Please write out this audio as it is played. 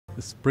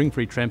The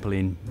Springfree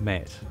Trampoline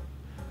mat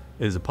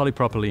is a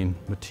polypropylene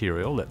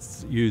material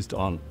that's used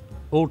on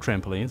all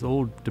trampolines,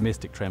 all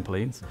domestic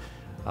trampolines.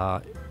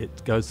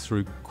 It goes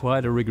through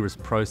quite a rigorous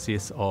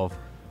process of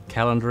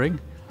calendaring,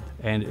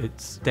 and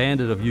its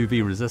standard of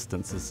UV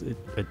resistance is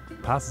it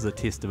passes a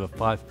test of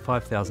a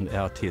 5,000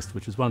 hour test,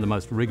 which is one of the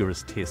most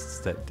rigorous tests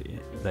that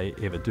they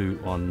ever do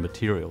on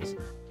materials.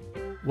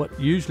 What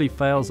usually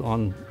fails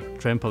on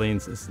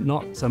trampolines is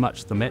not so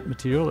much the mat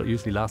material. It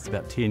usually lasts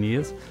about 10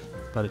 years,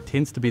 but it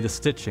tends to be the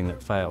stitching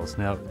that fails.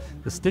 Now,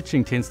 the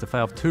stitching tends to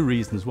fail for two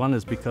reasons. One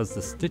is because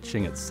the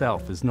stitching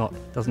itself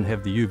doesn't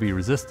have the UV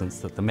resistance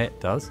that the mat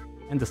does,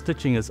 and the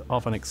stitching is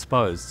often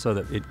exposed so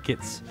that it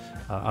gets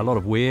a lot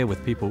of wear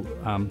with people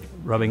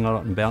rubbing on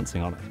it and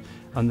bouncing on it.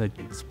 On the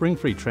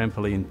Springfree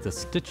trampoline, the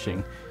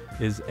stitching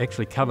is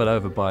actually covered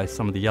over by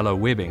some of the yellow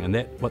webbing,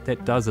 and what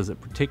that does is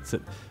it protects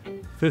it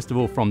first of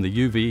all from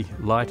the UV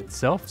light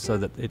itself, so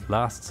that it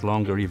lasts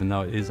longer even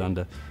though it is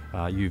under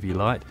UV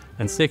light,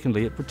 and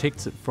secondly it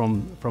protects it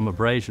from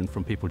abrasion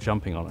from people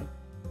jumping on it.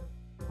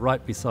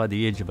 Right beside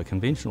the edge of a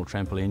conventional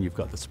trampoline you've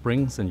got the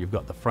springs and you've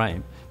got the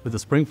frame. With the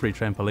Springfree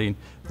trampoline,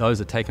 those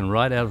are taken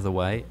right out of the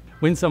way.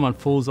 When someone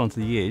falls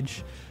onto the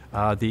edge,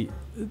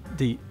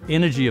 the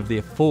energy of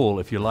their fall,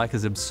 if you like,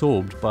 is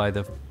absorbed by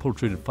the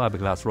pultruded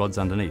fiberglass rods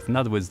underneath. In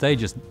other words, they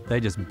just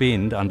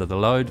bend under the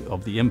load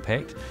of the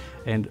impact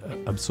and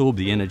absorb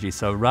the energy.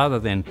 So rather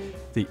than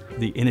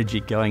the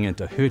energy going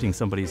into hurting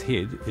somebody's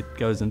head, it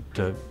goes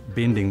into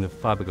bending the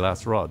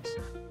fiberglass rods.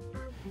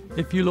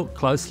 If you look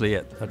closely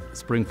at a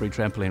Springfree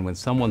trampoline, when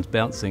someone's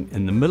bouncing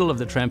in the middle of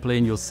the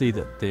trampoline, you'll see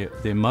that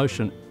their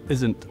motion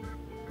isn't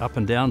up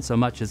and down so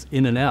much as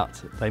in and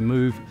out. They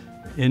move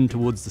in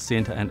towards the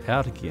centre and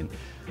out again.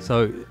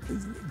 So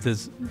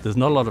there's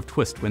not a lot of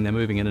twist when they're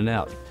moving in and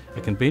out. A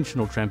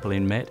conventional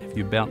trampoline mat, if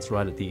you bounce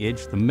right at the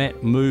edge, the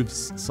mat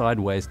moves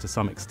sideways to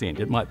some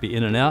extent. It might be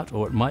in and out,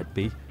 or it might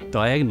be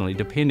diagonally,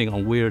 depending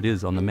on where it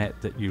is on the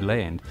mat that you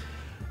land.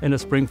 In a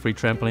Springfree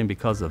trampoline,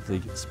 because of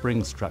the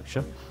spring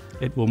structure,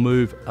 it will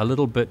move a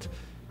little bit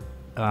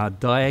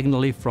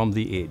diagonally from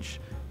the edge.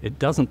 It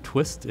doesn't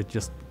twist, it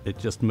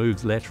just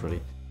moves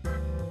laterally.